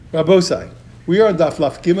Rabosai, we are on Daf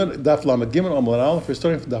Lamed Gimel Amud Aleph. We're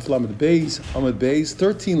starting from Daf Lamed Beis, Amud Beis,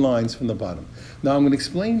 13 lines from the bottom. Now I'm going to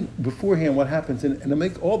explain beforehand what happens, and I'll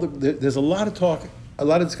make there's a lot of talk, a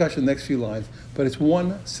lot of discussion in the next few lines, but it's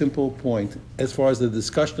one simple point as far as the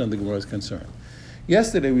discussion on the Gemara is concerned.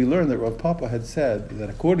 Yesterday we learned that Rav Papa had said that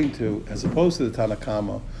according to, as opposed to the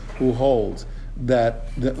Tanakama, who holds that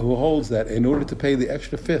in order to pay the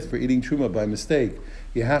extra fifth for eating truma by mistake,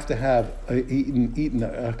 you have to have eaten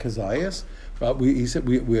a kazayas. He said,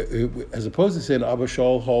 as opposed to saying Abba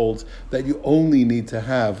Shaul holds that you only need to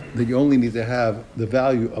have the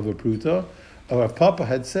value of a pruta. Rav Papa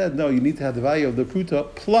had said no, you need to have the value of the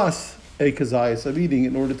pruta plus a kazayas of eating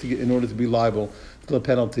in order to be liable to the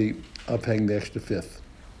penalty of paying the extra fifth.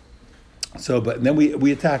 So, but then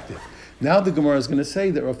we attacked it. Now the Gemara is going to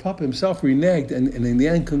say that Rav Papa himself reneged and in the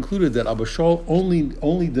end concluded that Abba Shaul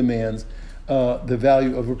only demands the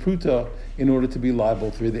value of a pruta in order to be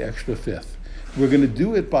liable for the extra fifth. We're going to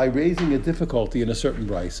do it by raising a difficulty in a certain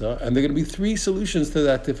brisa, and there are going to be three solutions to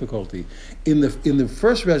that difficulty. In the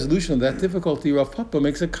first resolution of that difficulty, Rav Papa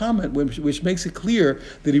makes a comment which makes it clear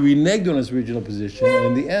that he reneged on his original position, and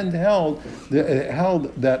in the end held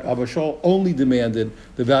that Abba Shaul only demanded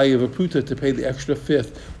the value of a pruta to pay the extra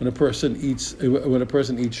fifth when a person eats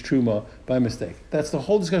truma by mistake. That's the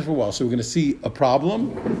whole discussion for a while. So we're going to see a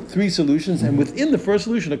problem, three solutions, and within the first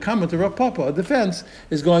solution, a comment of Rav Papa, a defense,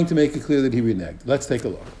 is going to make it clear that he reneged. Let's take a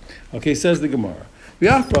look. Okay, says the Gemara.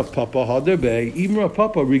 Even Rav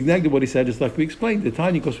Papa reneged what he said, just like we explained the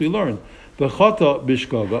Tanya, because we learned.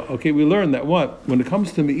 Okay, we learned that when it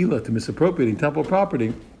comes to me'ilah, to misappropriating temple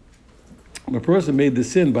property, a person made the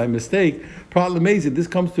sin by mistake, this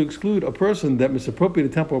comes to exclude a person that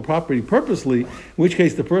misappropriated temporal property purposely, in which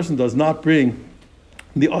case the person does not bring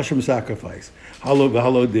the Ashram sacrifice. Halo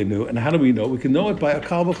dinu. And how do we know? We can know it by a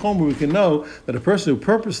kal v'chomer. We can know that a person who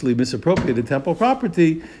purposely misappropriated temporal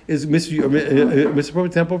property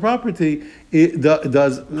misappropriated temporal property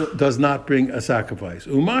does not bring a sacrifice.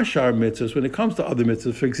 Umashar mitzvahs, when it comes to other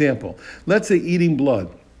mitzvahs, for example, let's say eating blood,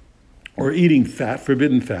 or eating fat,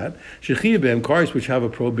 forbidden fat, shechiyah kares, which have a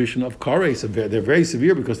prohibition of kares. They're very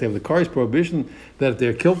severe because they have the kares prohibition that if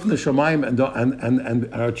they're killed from the shamayim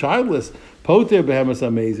and are childless, poter behemas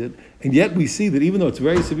amazed. And yet we see that even though it's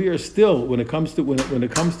very severe, still when it comes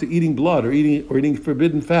to eating blood or eating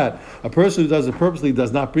forbidden fat, a person who does it purposely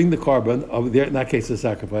does not bring the carbon of in that case a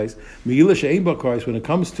sacrifice. Me'ilah she'ein ba kares, when it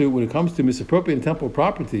comes to misappropriating temporal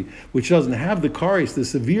property, which doesn't have the kares, the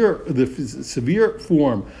severe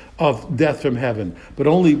form of death from heaven, but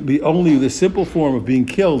only the simple form of being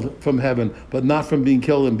killed from heaven, but not from being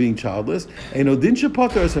killed and being childless. And odin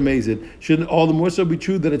shepater is amazing. Shouldn't all the more so be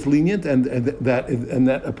true that it's lenient and that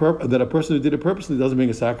a person who did it purposely doesn't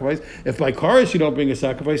bring a sacrifice? If by kares you don't bring a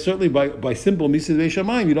sacrifice, certainly by simple misas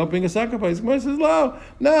ve'shamayim you don't bring a sacrifice. Gemara says, no,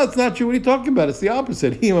 it's not true. What are you talking about? It's the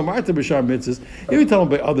opposite. If you tell him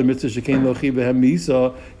by other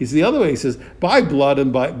mitzvahs, he's the other way. He says by blood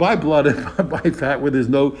and by fat where there's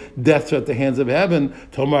no death at the hands of heaven.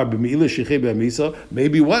 Tomar maybe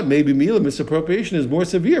milah misappropriation is more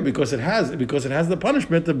severe because it has the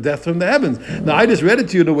punishment of death from the heavens. Now I just read it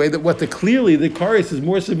to you in a way that clearly the kares is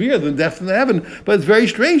more severe than death from the heaven, but it's very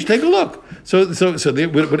strange. Take a look. But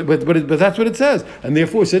that's what it says, and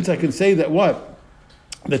therefore, since I can say that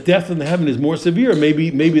that death in the heaven is more severe, maybe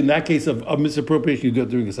in that case of misappropriation you do it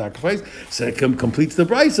during a sacrifice. So it completes the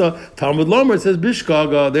brisa. Talmud Lomer says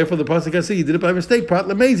bishkaga. Therefore, the pasuk I say you did it by mistake, prat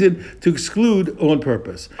lamezid, to exclude on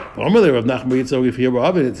purpose. Rav Nachman Yitzchak, if here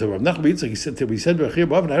Rav Nachman Yitzchak, he said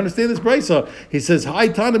I understand this brisa. He says hi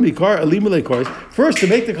Tana mikar alimale kares. First, to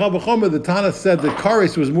make the kal v'chomer, the Tana said that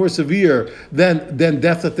kares was more severe than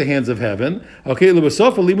death at the hands of heaven. Okay,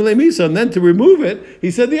 lebasof alimale misa, and then to remove it,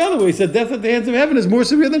 he said the other way. He said death at the hands of heaven is more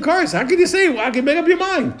severe than kares. How can you say? I can make up your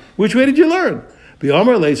mind. Which way did you learn? The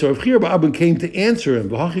Amar Lei, so if Chir Ba'abin came to answer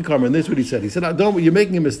him, and this is what he said. He said, you're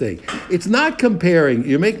making a mistake. It's not comparing.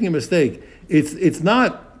 You're making a mistake. It's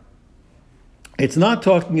not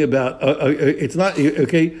talking about. It's not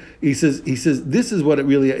okay. He says. This is what it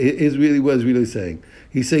really is. Was really saying.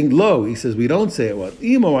 He's saying lo. He says we don't say it. What?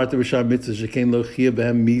 If by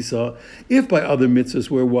other mitzvahs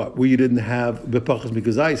where you didn't have bepachas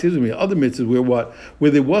because excuse me, other mitzvahs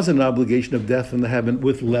where there was an obligation of death from the heaven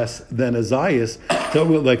with less than a zayis. So,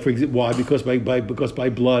 like for example, why? Because by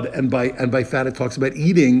blood and by fat it talks about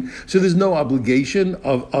eating. So there's no obligation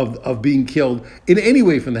of being killed in any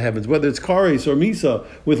way from the heavens, whether it's kares or misa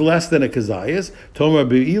with less than a kazayas. Tomar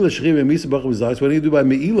be'ila shechim misa b'cham kazayas. What do you do by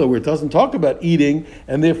me'ila, where it doesn't talk about eating,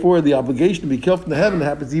 and therefore the obligation to be killed from the heaven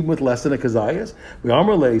happens even with less than a kazayas?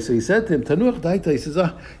 So he said to him, Tanuach daita. He says,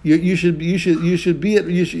 you should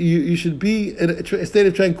be in a state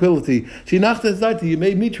of tranquility. You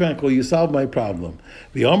made me tranquil. You solved my problem.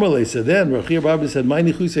 The Amarle said then, Rachir Rabbi said, "My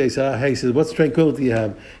nichusei." He says, "What's tranquility you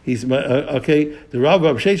have?" He's okay. The Rav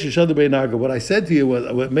Abshesha Shadu Beinaga. What I said to you was,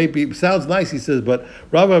 what maybe sounds nice. He says, but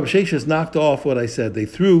Rav Abshesha knocked off what I said. They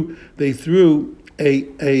threw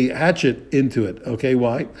a hatchet into it. Okay,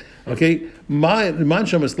 why? Okay,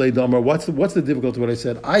 what's the difficulty? What I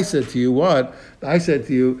said? I said to you what? I said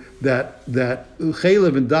to you that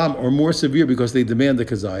Chalev and Dam are more severe because they demand the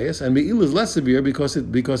kazayas, and Me'il is less severe because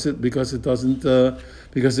it doesn't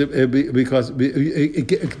because it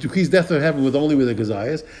decrees death from heaven with only with a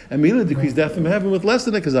kazayas, and Me'il decrees death from heaven with less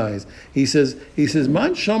than a kazayas. He says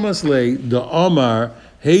Man shamas le the Amar.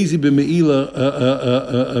 Hazy b'meila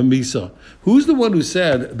misa. Who's the one who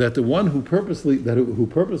said that the one who purposely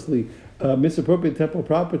misappropriate temple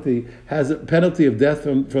property has a penalty of death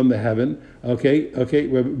from the heaven? Okay,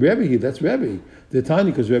 Rebbe, that's Rebbe. The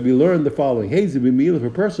Tanya, because Rebbe learned the following: Hazy b'meila, if a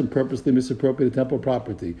person purposely misappropriated temple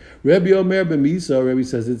property. Rebbe Omer b'misa, Rebbe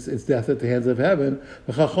says it's death at the hands of heaven.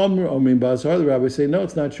 The Chacham Omer Bazar, the Rabbi say no,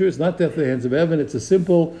 it's not true. It's not death at the hands of heaven. It's a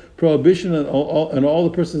simple prohibition, and all the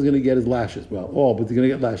person is going to get is lashes. Well, but they're going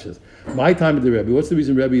to get lashes. My time at the Rebbe. What's the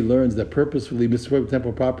reason Rebbe learns that purposefully misappropriated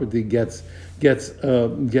temple property gets death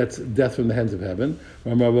from the hands of heaven? So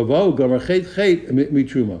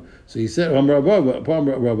he said,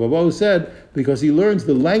 Rambam said, because he learns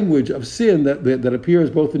the language of sin that appears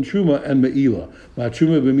both in Truma and Me'ila.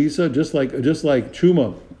 Truma b'misa, just like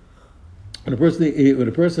Truma. When a person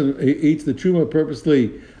eats the Truma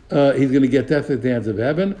purposely, he's going to get death at the hands of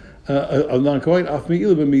heaven.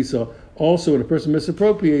 Also, when a person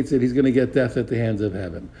misappropriates it, he's going to get death at the hands of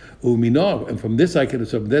heaven. And from this I can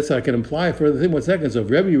imply a further thing. 1 second. So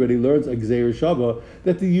if Rebbe already learns a Gzeir Shava,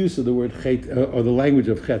 that the use of the word chet, or the language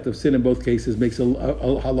of chet, of sin in both cases, makes a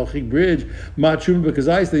halachic bridge. Ma truma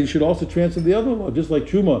b'kazayis, then you should also transfer the other law, just like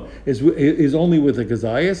truma is only with a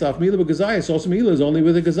kazayis. Af mi'ila b'kazayis, also me'ila is only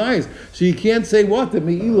with a kazayis. So you can't say what that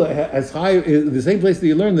me'ila as high the same place that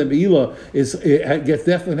you learn that me'ila gets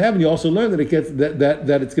death in heaven. You also learn that it gets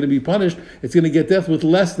that it's going to be punished. It's going to get death with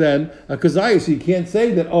less than a kazayis. So you can't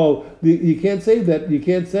say that. You can't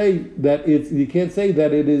say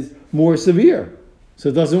that it is more severe. So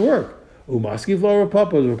it doesn't work. Umaski Vla Rav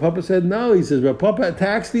Papa. Rav Papa said no. He says Rav Papa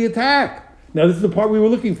attacks the attack. Now this is the part we were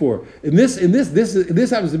looking for. This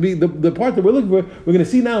happens to be the part that we're looking for. We're going to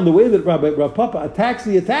see now in the way that Rav Papa attacks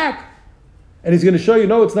the attack, and he's going to show you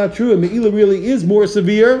no, it's not true. And Me'ila really is more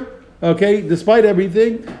severe. Okay, despite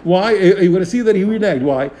everything, why? You're going to see that he reneged.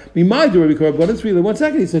 Why? 1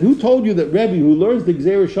 second, he said, who told you that Rebbe, who learns the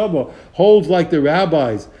Gzeir Shava, holds like the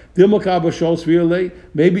rabbis?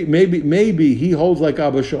 Maybe he holds like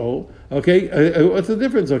Abba Shaul. Okay, what's the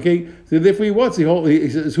difference? Okay, so therefore he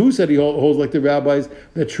says, who said he holds like the rabbis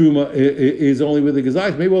that Truma is only with the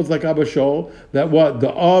Gazais? Maybe it's like Abba Shaul, that what?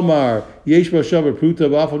 The Amar, Yesh Bashavar Pruta,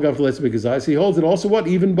 Vafagav Lesbe Gazais. He holds it also what?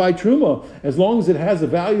 Even by Truma. As long as it has a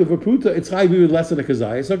value of a Pruta, it's chayv with less than a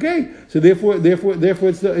Gazais. Okay, so therefore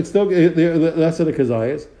it's still less than a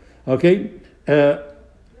Gazais. Okay,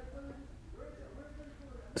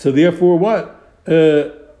 so therefore what?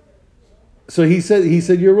 So he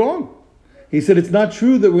said you're wrong. He said it's not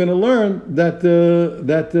true that we're going to learn that.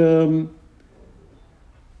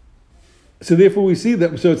 So therefore, we see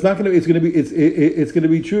that. So it's not going to. It's going to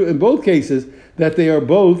be true in both cases that they are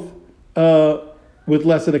both with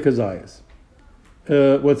less than a kazayas.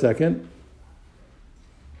 1 second.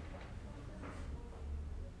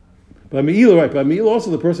 By Me'ila, right? By Me'ila,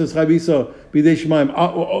 also the person is chavisa b'dei shemaim,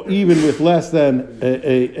 even with less than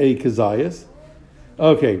a kazayas.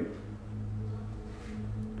 Okay.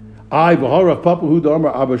 Rav Papa who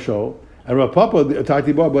Amar Abba Shaul, and Rav Papa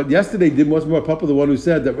but yesterday wasn't Rav Papa the one who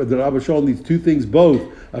said that Abba Shaul needs two things, both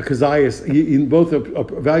a kazayas, in both a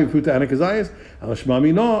value of fruta and a kazayas. Al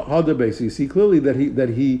Shmami no hadabei. So you see clearly that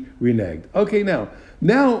he reneged. Okay, now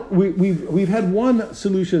we've had one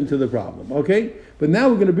solution to the problem. Okay, but now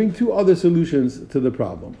we're going to bring two other solutions to the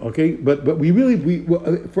problem. Okay, but we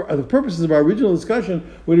for the purposes of our original discussion,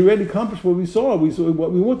 we already accomplished what we saw. We saw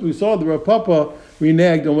what we wanted. We saw the Rav Papa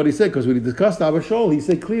reneged on what he said, because when he discussed Abba Shaul, he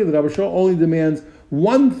said clear that Abba Shaul only demands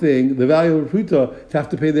one thing, the value of a pruta, to have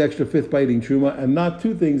to pay the extra fifth by eating truma, and not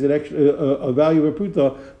two things, a value of a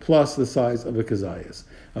pruta plus the size of a kazayas.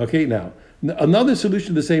 Okay, now another solution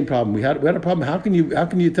to the same problem. We had a problem. How can you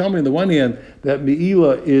tell me on the one hand that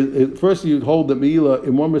Me'ila is first you hold that Me'ila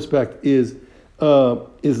in one respect is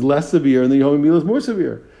is less severe and the Yom Milah is more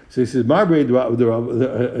severe. So he says, Marbre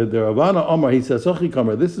the Ravana Omar, he says, Sochi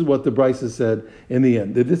Kamar, this is what the Brisa said in the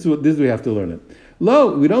end. This is we have to learn it.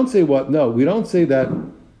 Lo, we don't say what? No, we don't say that.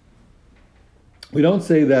 We don't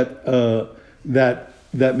say that that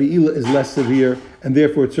Me'ilah is less severe, and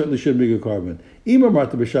therefore it certainly shouldn't be a carbon. Imar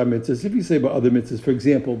Marta B'Shab mitzvahs, if you say by other mitzvahs, for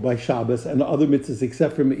example, by Shabbos and other mitzvahs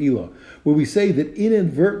except for Me'ilah, where we say that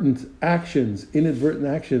inadvertent actions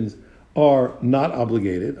are not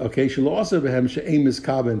obligated. Okay, but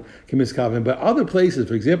other places,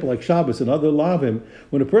 for example, like Shabbos and other lavim,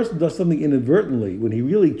 when a person does something inadvertently, when he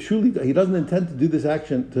really truly he doesn't intend to do this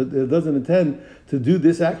action, doesn't intend to do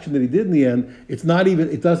this action that he did in the end, it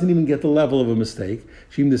doesn't even get the level of a mistake.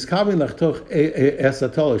 For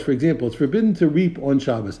example, it's forbidden to reap on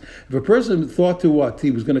Shabbos. If a person thought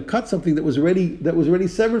he was going to cut something that was already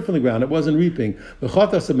severed from the ground, it wasn't reaping,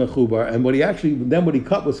 and what he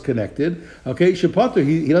cut was connected. Okay, Shapater,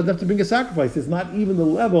 he doesn't have to bring a sacrifice. It's not even the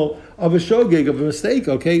level of a shogeg, of a mistake.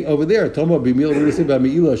 Okay, over there, Toma b'milah, what do you say by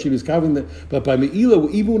Me'ilah? She was covering but by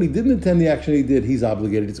Me'ilah, even when he didn't intend the action he did, he's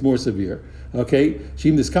obligated. It's more severe. Okay, let's say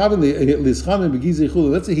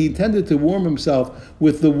he intended to warm himself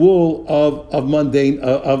with the wool of mundane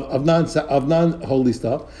of non-holy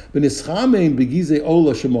stuff. But how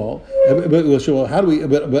do we?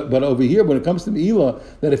 But over here, when it comes to Me'ilah,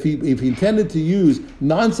 that if he intended to use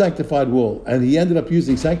non-sanctified wool and he ended up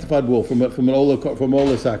using sanctified wool from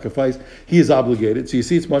Ola sacrifice, he is obligated. So you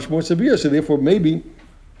see, it's much more severe. So therefore, maybe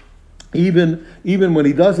even when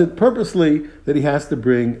he does it purposely, that he has to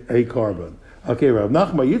bring a carbon. Okay, Rav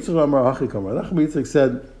Nachman Yitzchak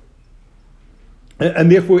said,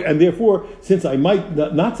 and therefore, since I might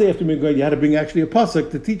not say after bringing, you had to bring actually a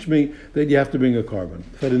pasuk to teach me that you have to bring a carbon.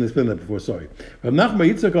 If I didn't explain that before, sorry. Rav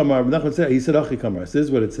Nachman Yitzchak Rav Nachman said, he said, Achi Kamar. This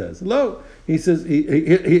is what it says. Lo, he says,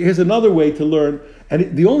 here's another way to learn.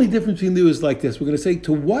 And the only difference between you is like this. We're going to say,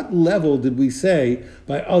 to what level did we say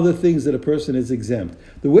by other things that a person is exempt?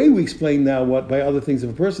 The way we explain now what by other things, if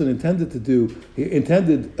a person intended to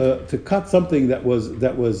cut something that was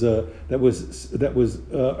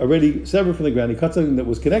already severed from the ground, he cut something that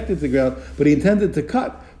was connected to the ground, but he intended to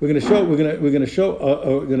cut. We're going to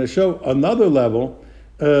show another level.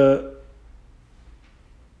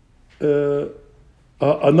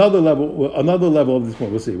 Another level of this point.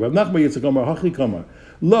 We'll see. Rav Nachman Yitzchak Amar Hachi Kamar.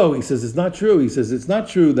 Lo, he says it's not true. He says it's not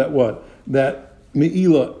true that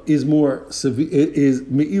Me'ilah is more severe.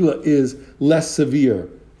 Me'ilah is less severe.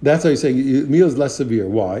 That's how he's saying Me'ilah is less severe.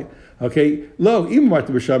 Why? Okay. Lo, even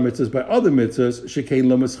Marta B'Sham mitzvahs by other mitzvahs shekein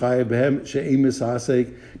lo mischayev behem she'im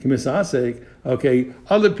misasek kimisasek. Okay,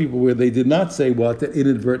 other people where they did not say that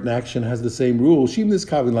inadvertent action has the same rule. Shim this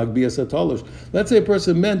kavin like biasatolosh. Let's say a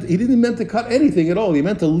person he didn't meant to cut anything at all. He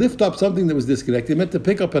meant to lift up something that was disconnected. He meant to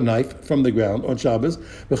pick up a knife from the ground on Shabbos,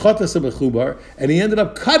 and he ended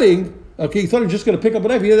up cutting. Okay, he thought he was just going to pick up a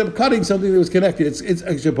knife. He ended up cutting something that was connected. It's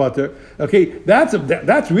extra butter. Okay,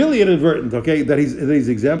 that's really inadvertent. Okay, that he's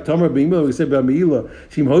exempt. Tamar b'Me'ilah, we say by Me'ilah,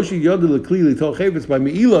 Shim Hoshi Yodel Klili Tol Chavetz by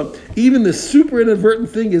Me'ilah. Even the super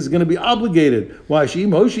inadvertent thing is going to be obligated. Why?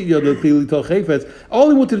 Shim Hoshi Yodel Klili Tol Chavetz.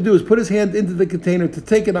 All he wanted to do is put his hand into the container to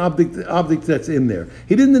take an object that's in there.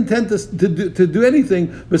 He didn't intend to do anything.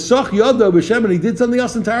 B'Soch Yodo B'Shem, and he did something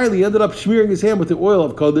else entirely. He ended up smearing his hand with the oil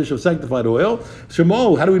of Kodesh, of sanctified oil.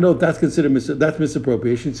 Shemo, how do we know that's considered that's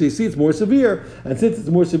misappropriation? So you see, it's more severe, and since it's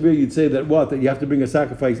more severe, you'd say that you have to bring a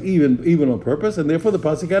sacrifice even on purpose, and therefore the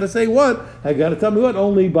pasuk got to say what? I got to tell me what?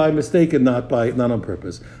 Only by mistake and not on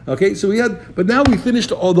purpose. Okay, so but now we finished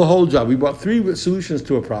the whole job. We brought three solutions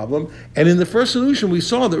to a problem, and in the first solution, we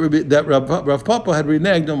saw that Rav Papa had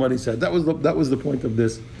reneged on what he said. That was the point of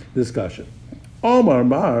this discussion. Omar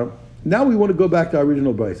Mar. Now we want to go back to our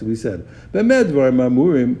original brayso. We said, when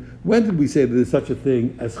did we say that there's such a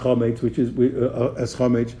thing as chametz, which is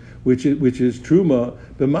truma,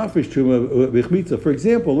 b'mafresh truma b'chmitza? For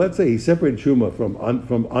example, let's say he separated truma from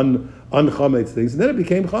unchametz things, and then it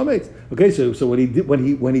became chametz. Okay, so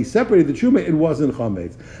when he separated the truma, it wasn't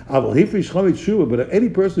chametz. Aval hifrish chametz truma, but any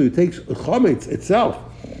person who takes chametz itself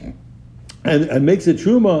and makes it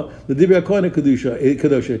truma, the divrei kohen kedusha.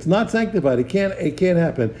 It's not sanctified. It can't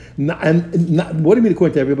happen. What do you mean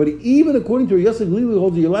according to everybody? Even according to Yosef Glili, who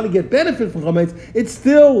holds you're allowed to get benefit from chametz. It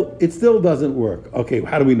still doesn't work. Okay,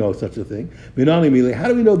 how do we know such a thing? How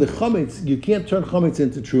do we know the chametz? You can't turn chametz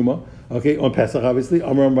into truma. Okay, on Pesach, obviously.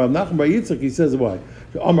 Amar Rav Nachman bar Yitzchak, he says why?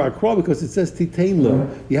 Amar Akra, because it says Titein lo.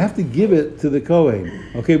 You have to give it to the Kohen.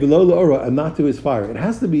 Okay, below the Ora, and not to his fire.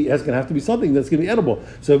 It's going to have to be something that's going to be edible.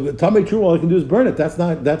 So Tamei Truma, all I can do is burn it. That's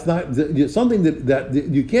not something that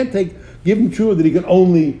you can't give him truma that he can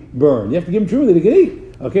only burn. You have to give him truma that he can eat.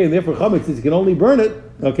 Okay, and therefore chametz, since you can only burn it,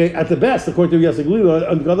 okay, at the best, according to Yasser Glila,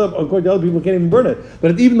 according to other people, can't even burn it.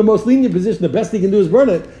 But even the most lenient position, the best he can do is burn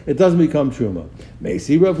it. It doesn't become truma. He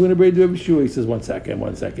says, one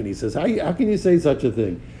second. He says, how can you say such a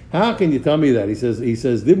thing? How can you tell me that? He says,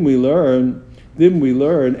 didn't we learn?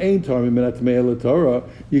 Ain't Torah.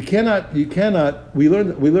 You cannot. We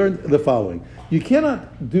learned the following. You cannot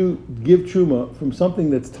give truma from something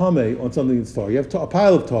that's tameh on something that's tar. You have a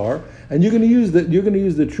pile of tar, and you're going to use the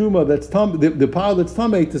truma that's the pile that's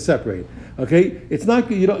tameh to separate. Okay, it's not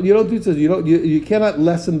you don't do this. You cannot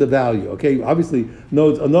lessen the value. Okay, obviously,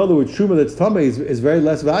 no. In other words, truma that's tameh is very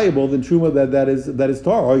less valuable than truma that is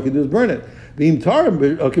tar. All you can do is burn it. Being tar,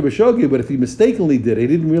 okay, but if he mistakenly did it, he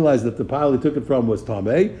didn't realize that the pile he took it from was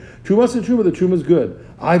tameh. Truma's and truma, the truma is good.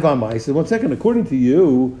 I said, 1 second. According to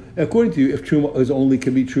you, if truma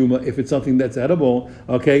can be truma if it's something that's edible,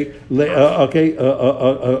 okay,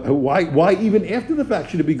 why even after the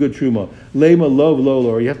fact should it be good truma? Lema lov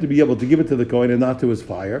lolo, you have to be able to give it to the kohen and not to his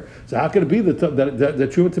fire. So how can it be that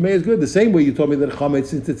truma tameh is good? The same way you told me that chametz,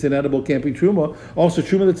 since it's inedible, can't be truma. Also,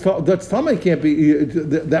 truma that's tameh can't be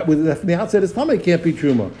that from the outset is tameh can't be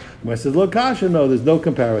truma. I said, look, kasha, no, there's no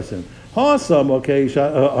comparison. Awesome, okay,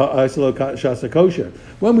 shasa kosher.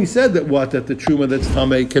 When we said that the truma that's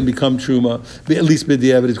tameh can become truma, at least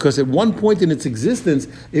b'diavad, because at one point in its existence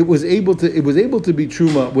it was able to be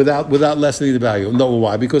truma without lessening the value. No,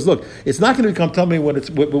 why? Because look, it's not going to become tameh when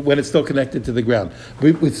it's still connected to the ground.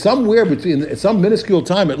 With somewhere between some minuscule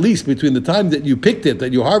time, at least between the time that you picked it,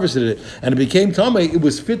 that you harvested it, and it became tameh, it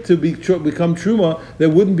was fit to become truma that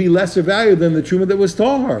wouldn't be lesser value than the truma that was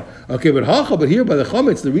tahar. Okay, but here by the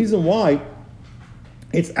chametz, the reason why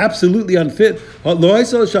it's absolutely unfit. We're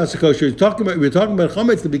talking about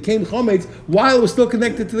chametz that became chametz while it was still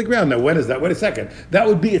connected to the ground. Now, when is that? Wait a second.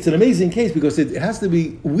 It's an amazing case because it has to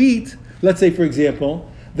be wheat, let's say, for example,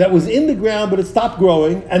 that was in the ground, but it stopped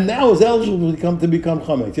growing, and now is eligible to become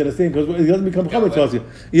chametz. You understand? Because it doesn't become chametz.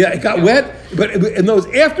 Yeah, it got wet, but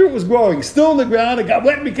after it was growing, still in the ground, it got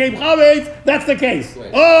wet and became chametz. That's the case.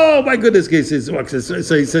 Right. Oh my goodness, case is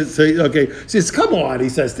so he says, okay. He says, come on. He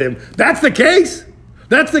says to him, that's the case.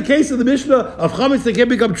 That's the case of the Mishnah of chametz that can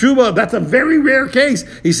become truma. That's a very rare case.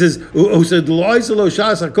 He says, and what's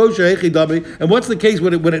the case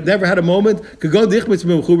when it never had a moment?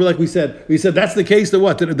 Like we said that's the case that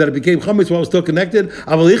it became chametz while it was still connected.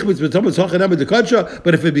 But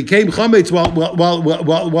if it became chametz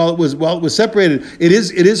while it was separated, it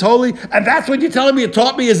is holy. And that's what you're telling me. It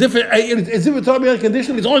taught me as if it taught me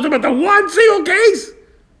unconditionally. It's only about the one single case.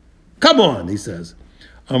 Come on, he says.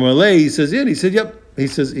 Amalei, he says, yeah. He said, yep. He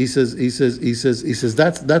says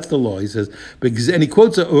that's the law. He says, and he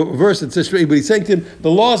quotes a verse that says, but he's saying to him, the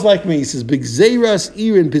law is like me. He says, B'gzeiras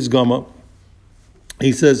irin pisgama.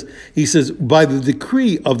 He says, by the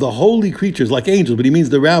decree of the holy creatures, like angels, but he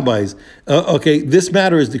means the rabbis. Okay, this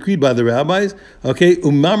matter is decreed by the rabbis. Okay,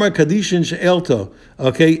 umamar kadishin she'elta.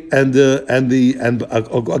 Okay, and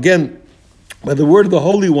again, by the word of the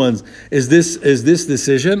holy ones is this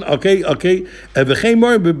decision, okay, and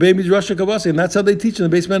that's how they teach in the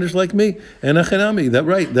base medrash like me and Achanami. That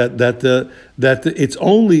right, that it's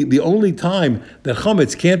the only time that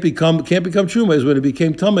chametz can't become truma is when it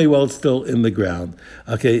became tameh while it's still in the ground.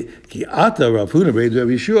 Okay, so when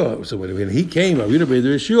he came, Rav Huna Bar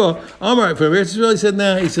Yeshua, Amar from Eretz Yisrael, he said,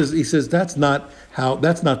 nah. He says that's not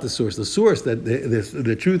the source. The source that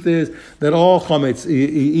the truth is that all chametz,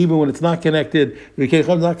 even when it's not connected,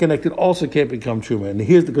 also can't become truma. And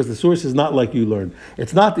here's because the source is not like you learned.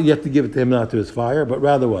 It's not that you have to give it to him, not to his fire, but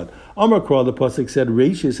rather what? Amar Kra, the pasuk said,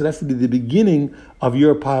 Reishis, it has to be the beginning of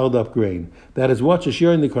your piled up grain. That is what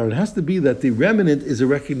Shashir in the Quran. It has to be that the remnant is a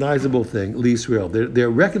recognizable thing, L'Yisrael. They're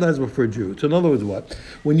recognizable for a Jew. So in other words, what?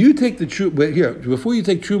 When you take the truma, here, before you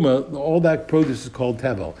take truma, all that produce is called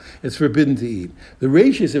tevel. It's forbidden to eat. The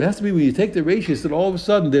reishis, it has to be when you take the reishis that all of a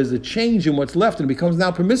sudden there's a change in what's left and it becomes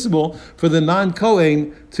now permissible for the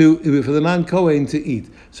non-Kohen to eat.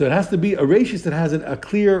 So it has to be a reishis that has a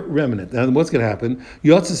clear remnant. Now what's going to happen?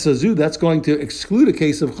 Yotze Sazu, that's going to exclude a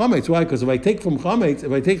case of chametz. Why? Because if I take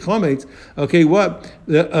chametz, okay, what?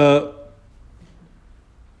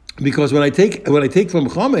 Because when I take from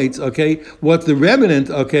chametz, okay, what the remnant,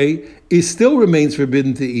 okay, is still remains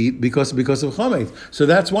forbidden to eat because of chametz. So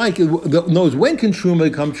that's why knows when can truma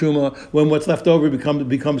become truma, when what's left over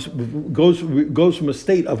goes from a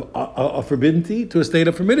state of forbidden to eat to a state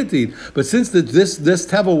of permitted to eat. But since this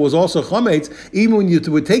tevel was also chametz, even when you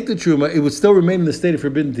would take the truma, it would still remain in the state of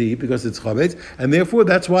forbidden to eat because it's chametz, and therefore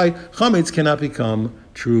that's why chametz cannot become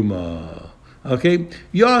truma. Okay,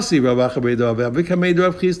 Yossi Rav Acha Beidor Avika made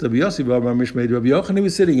Rav Chisda, Yossi Rav Mamish made Rav Yochanan. He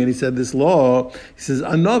was sitting and he said this law. He says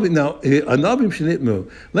Anavim Shenitmu.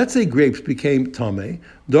 Let's say grapes became tamei.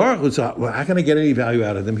 Well, how can I get any value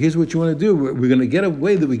out of them? Here's what you want to do. We're going to get a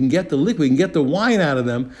way that we can get the liquid, we can get the wine out of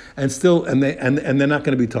them, and still, and they're not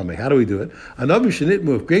going to be tamei. How do we do it? Anavim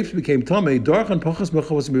Shenitmu. If grapes became tamei, Darchan Pachas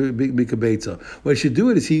Mechavos Mikabetza. What he should do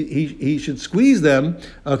it is he should squeeze them.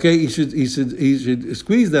 Okay, he should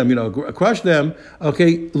squeeze them. Crush them.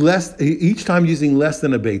 Okay, each time using less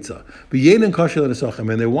than a beitza.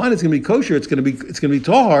 And their wine is going to be kosher. It's going to be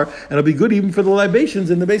tahar, and it'll be good even for the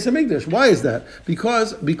libations in the Beis Hamikdash. Why is that?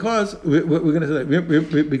 Because we're going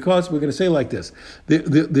to say like this: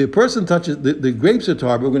 the person touches the grapes are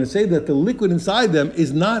tahar, but we're going to say that the liquid inside them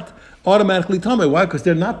is not automatically tamei. Why? Because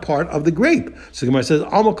they're not part of the grape. So Gemara says,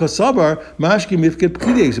 "Alma kasabar mashki mifked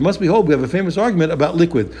pkides." It must be hold. We have a famous argument about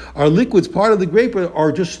liquid. Are liquids part of the grape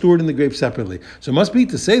or just stored in the grape separately? So it must be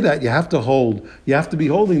to say that you have to be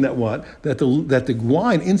holding that the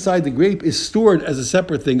wine inside the grape is stored as a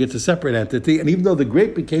separate thing. It's a separate entity, and even though the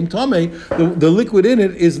grape became tamei, the liquid in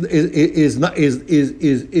it is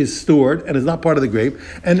stored and is not part of the grape,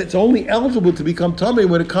 and it's only eligible to become tamei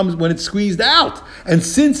when it's squeezed out. And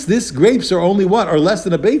since this grapes are less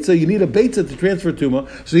than a beitza, you need a beitza to transfer tuma.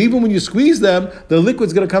 So even when you squeeze them, the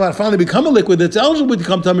liquid's going to come out, finally become a liquid that's eligible to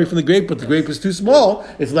become tummy from the grape, but the grape is too small,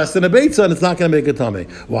 it's less than a beitza, and it's not going to make a tummy.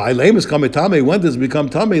 Why? Lamus come tummy. When does it become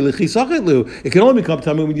tummy? It can only become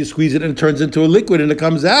tummy when you squeeze it and it turns into a liquid and it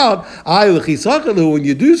comes out. When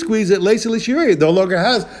you do squeeze it, it no longer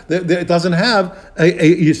has, it doesn't have,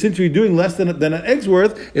 since you're doing less than an egg's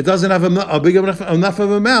worth, it doesn't have a big enough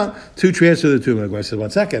of amount to transfer the tumor. I said, 1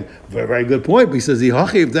 second. Very, very good point. But he says,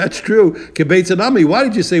 if that's true, why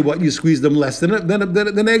did you say what? You squeeze them less than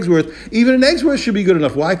an egg's worth? Even an egg's worth should be good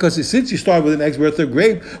enough. Why? Because since you start with an egg's worth of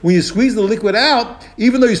grape, when you squeeze the liquid out,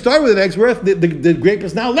 even though you start with an egg's worth, the grape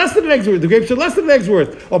is now less than an egg's worth. The grapes are less than an egg's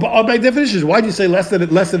worth. Or by definition, why did you say less than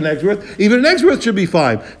an egg's worth? Even an egg's worth should be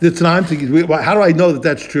fine. The time to, how do I know that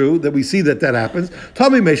that's true? That we see that happens?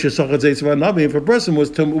 If a person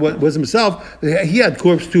was himself, he had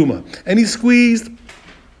corpse tuma, and he squeezed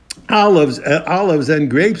olives and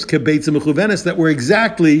grapes kebeitza mechuvenes that were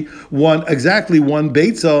exactly one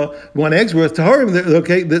beitza, one egg's worth taharim.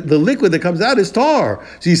 Okay, the liquid that comes out is tar.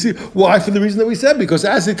 So you see why? For the reason that we said, because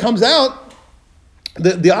as it comes out,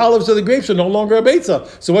 the olives or the grapes are no longer a beitza.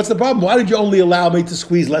 So what's the problem? Why did you only allow me to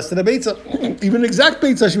squeeze less than a beitza? Even an exact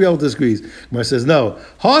beitza I should be able to squeeze. Gemara says no.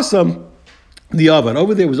 Hasam. The oven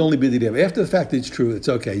over there was only b'didav. After the fact, it's true. It's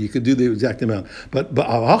okay. You could do the exact amount. But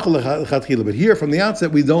here from the outset,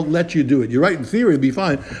 we don't let you do it. You're right in theory, it'd be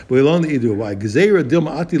fine, but we don't let you do it. Why?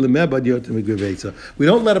 We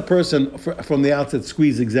don't let a person from the outset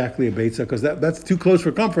squeeze exactly a beitza because that's too close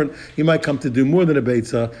for comfort. He might come to do more than a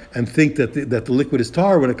beitza and think that the liquid is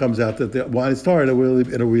tar when it comes out. That the wine is tar, and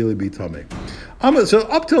it'll really be tummy. So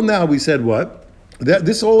up till now, we said what?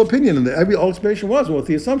 This whole opinion and every explanation was with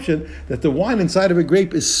the assumption that the wine inside of a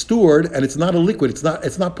grape is stored and it's not a liquid.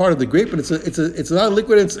 It's not part of the grape, and it's not a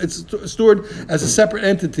liquid. It's stored as a separate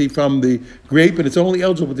entity from the grape, and it's only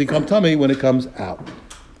eligible to become tummy when it comes out.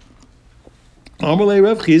 Amalei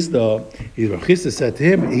Rav Chisda, Rav Chisda said to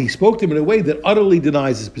him, he spoke to him in a way that utterly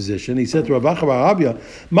denies his position. He said to Rav Acha Bar Abia,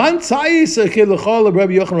 "Man tzayis kelechol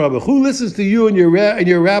Rabbi Yochanan Rabbi. Who listens to you and your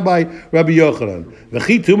rabbi Rabbi Yochanan?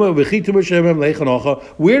 V'chi tuma shemem leichanocha.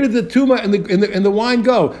 Where did the tuma and the wine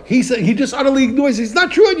go? He said he just utterly ignores it. It's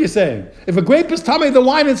not true what you're saying. If a grape is tummy, the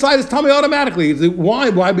wine inside is tummy automatically. The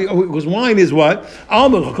wine, why? Because wine is what?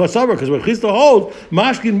 Alma kasavar. Because Rav Chisda holds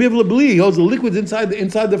mashkin mivla bli. He holds the liquids inside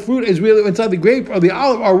the fruit is really inside the grape or the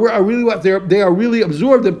olive are really what they are really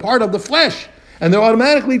absorbed and part of the flesh, and they're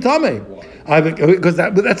automatically tamei. Because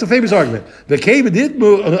that's a famous argument. The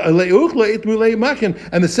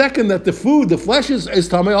and the second that the flesh is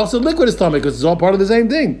tamei, also liquid is tamei because it's all part of the same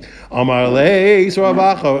thing. So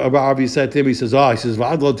Rabbi said to him, he says, well,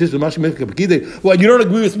 you don't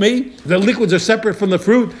agree with me? The liquids are separate from the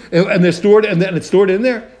fruit and they're stored and then it's stored in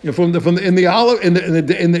there in the olive in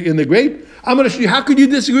the grape. I'm going to show you. How could you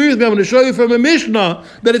disagree with me? I'm going to show you from a Mishnah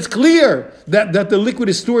that it's clear that the liquid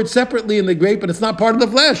is stored separately in the grape and it's not part of the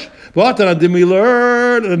flesh. And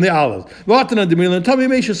the olives.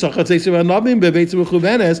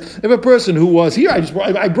 If a person who was here,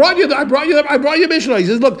 I brought you Mishnah. He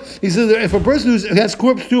says, look, if a person who has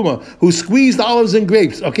corpse tuma, who squeezed olives and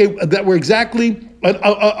grapes, okay, that were exactly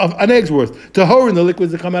an egg's worth. Tahor in the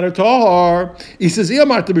liquids that come out of tahor. He says, if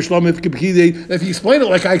you explain it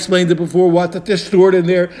like I explained it before, what that they're stored in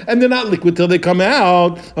there and they're not liquid till they come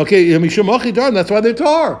out. Okay, that's why they're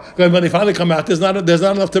tar. When they finally come out, there's not enough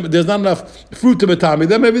fruit to matami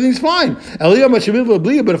them. Everything's fine.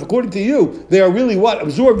 But if according to you, they are really what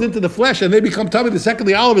absorbed into the flesh and they become tummy the second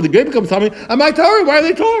the olive or the grape becomes tummy. Am I tar? Why are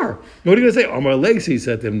they tar? What are you going to say? Omar Lacey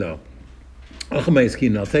said to him, no. I'll tell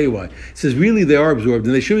you why. It says really they are absorbed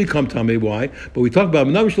and they should become tamei. Why? But we talk about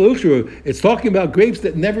it's talking about grapes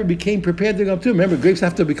that never became prepared to come to. Remember, grapes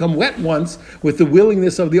have to become wet once with the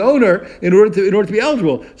willingness of the owner in order to be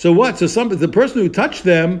eligible. So what? So the person who touched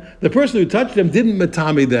them didn't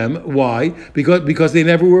matami them. Why? Because they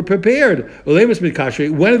never were prepared. When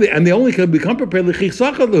they only can become prepared. It's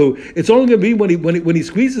only going to be when he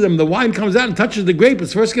squeezes them, the wine comes out and touches the grape.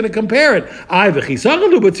 It's first going to compare it.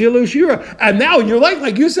 And now you're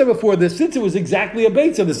like you said before, since it was exactly a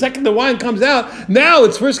bait, so the second the wine comes out, now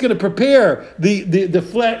it's first going to prepare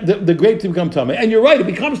the grape to become tummy. And you're right, it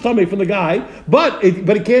becomes tummy from the guy, but it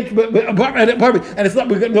can't.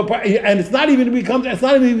 It's not even become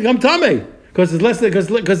tummy because it's less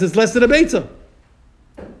than a beitza.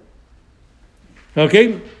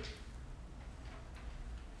 Okay,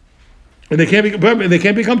 and they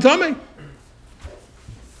can't become tummy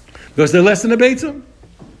because they're less than a beitza.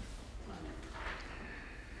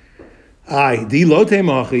 And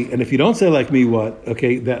if you don't say like me, what?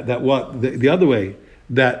 Okay, the other way,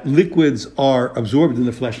 that liquids are absorbed in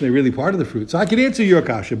the flesh and they're really part of the fruit. So I can answer your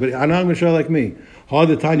kasha, but I know I'm going to show like me.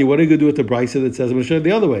 The Tanya, what are you going to do with the brisa that says I'm going to show you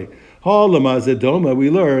the other way? We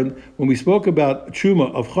learned when we spoke about truma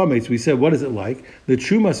of chametz, we said, what is it like? The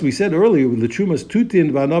trumas, we said earlier, the trumas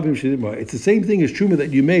tutin v'anavim shedimah. It's the same thing as truma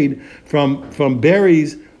that you made from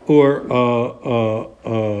berries or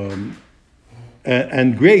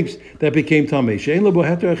and grapes that became tamei. She'ein lo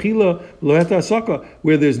boheter achila lo heter asaka,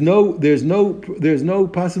 where there's no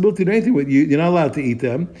possibility of anything with you. You're not allowed to eat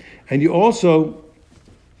them, and you also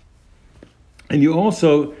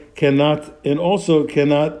cannot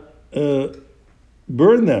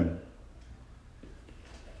burn them.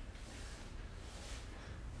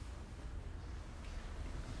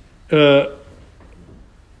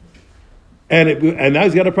 And now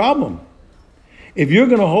he's got a problem. If you're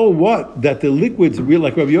going to hold that the liquids,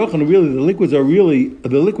 like Rabbi Yochanan, really the liquids are really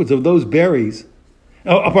the liquids of those berries.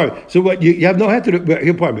 Pardon me. So what you have no head to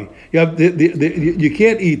do. Pardon me. You have you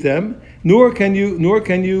can't eat them, nor can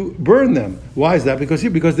you burn them. Why is that? Because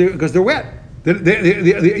they're wet.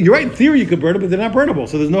 You're right. In theory, you could burn them, but they're not burnable.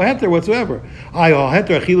 So there's no heter whatsoever.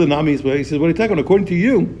 He says, what are you talking about? According to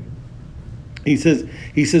you, he says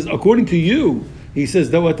according to you. He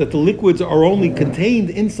says that the liquids are only contained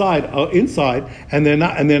inside, and they're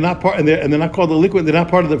not called the liquid. They're not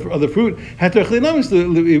part of the fruit.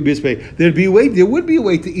 There would be a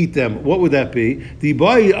way to eat them. What would that be?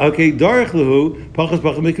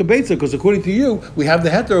 Because according to you, we have the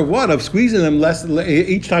heter of what? Of squeezing them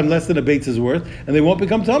each time less than a beitz is worth, and they won't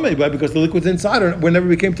become tummy, because the liquids inside never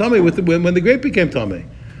became tummy when the grape became tummy.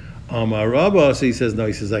 Rabba, so he says, no,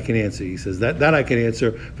 he says, I can answer. He says, that I can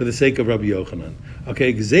answer for the sake of Rabbi Yochanan.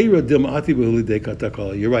 Okay,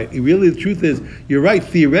 you're right. Really, the truth is, you're right.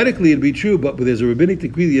 Theoretically, it'd be true, but there's a rabbinic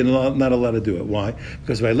decree that you're not allowed to do it. Why?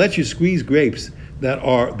 Because if I let you squeeze grapes that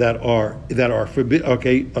are forbidden,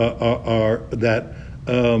 okay, if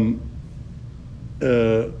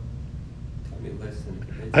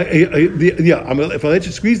I let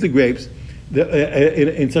you squeeze the grapes,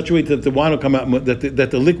 in such a way that the wine will come out, that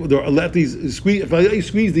the liquid, or let these squeeze. If I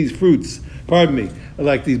squeeze these fruits, pardon me,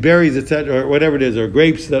 like these berries, etc., or whatever it is, or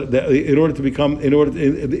grapes, that in order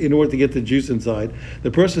to get the juice inside,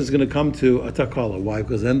 the person is going to come to a takala. Why?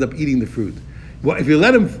 Because they end up eating the fruit. Well, if you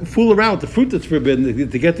let him fool around with the fruit that's forbidden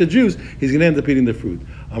to get the juice, he's going to end up eating the fruit.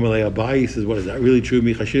 Amalei Abai says, "What is that really true?"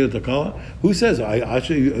 Who says?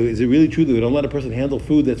 Is it really true that we don't let a person handle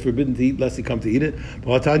food that's forbidden to eat lest he come to eat it?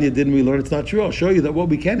 But Tanya, didn't we learn it's not true? I'll show you that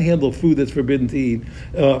we can handle food that's forbidden to eat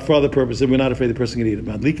for other purposes, and we're not afraid the person can eat it.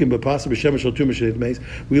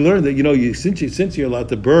 We learned that since you're allowed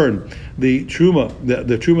to burn the truma,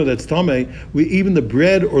 the truma that's tamei, even the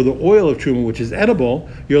bread or the oil of truma, which is edible,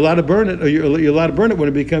 you're allowed to burn it, or you're allowed to burn it when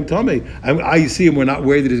it becomes tamei. I see him. We're not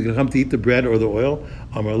worried that he's going to come to eat the bread or the oil.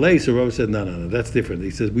 Amar Lei, so Rav said, no, that's different.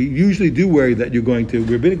 He says, we usually do worry that you're going to,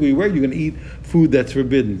 rabbinically worry you're going to eat food that's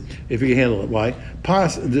forbidden, if you can handle it. Why?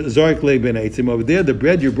 Pas, Zarek Le Ben Eitzim, over there, the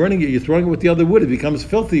bread, you're burning it, you're throwing it with the other wood, it becomes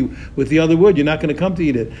filthy with the other wood, you're not going to come to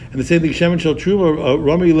eat it. And the same thing, Shemen Shel Truma,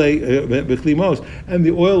 Rami Le Bechlimos, and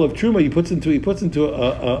the oil of Truma, he puts into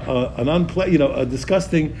a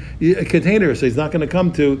disgusting container, so he's not going to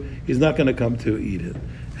come to eat it.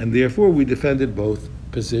 And therefore, we defended both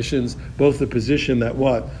positions, both the position that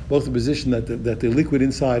the liquid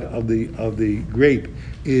inside of the grape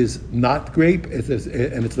is not grape,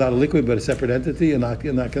 and it's not a liquid but a separate entity and not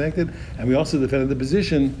connected. And we also defended the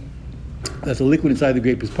position that the liquid inside the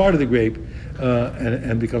grape is part of the grape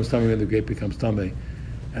and becomes tummy when the grape becomes tummy.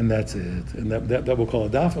 And that's it. And that we'll call a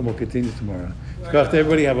daf, and we'll continue tomorrow.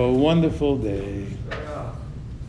 Everybody have a wonderful day.